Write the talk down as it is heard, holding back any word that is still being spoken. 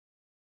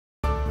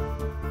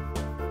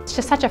It's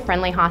just such a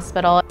friendly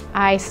hospital.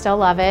 I still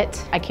love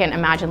it. I can't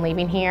imagine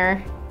leaving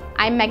here.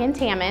 I'm Megan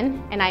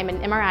Tamman, and I'm an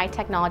MRI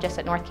Technologist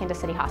at North Kansas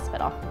City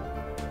Hospital.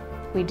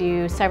 We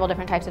do several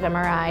different types of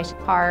MRIs,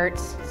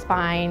 hearts,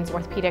 spines,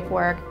 orthopedic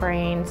work,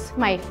 brains.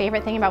 My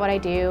favorite thing about what I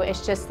do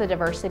is just the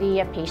diversity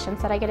of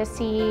patients that I get to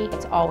see.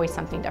 It's always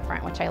something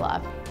different, which I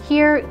love.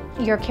 Here,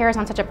 your care is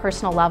on such a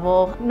personal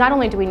level. Not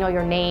only do we know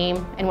your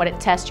name and what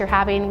test you're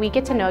having, we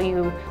get to know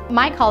you.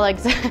 My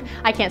colleagues,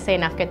 I can't say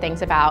enough good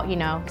things about,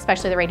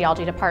 especially the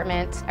radiology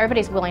department.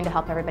 Everybody's willing to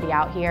help everybody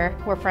out here.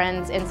 We're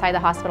friends inside the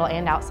hospital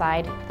and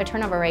outside. The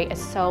turnover rate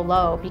is so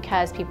low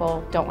because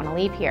people don't want to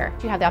leave here.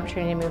 You have the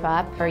opportunity to move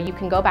up, or you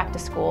can go back to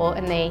school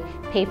and they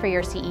pay for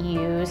your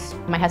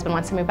CEUs. My husband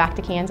wants to move back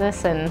to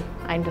Kansas, and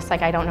I'm just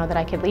like, I don't know that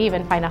I could leave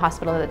and find a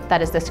hospital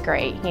that is this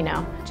great,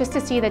 Just to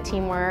see the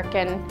teamwork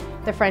and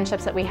the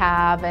friendships that we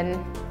have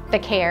and the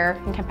care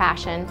and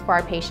compassion for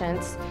our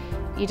patients.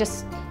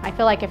 I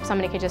feel like if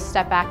somebody could just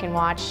step back and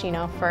watch,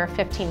 for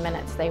 15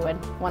 minutes, they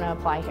would want to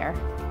apply here.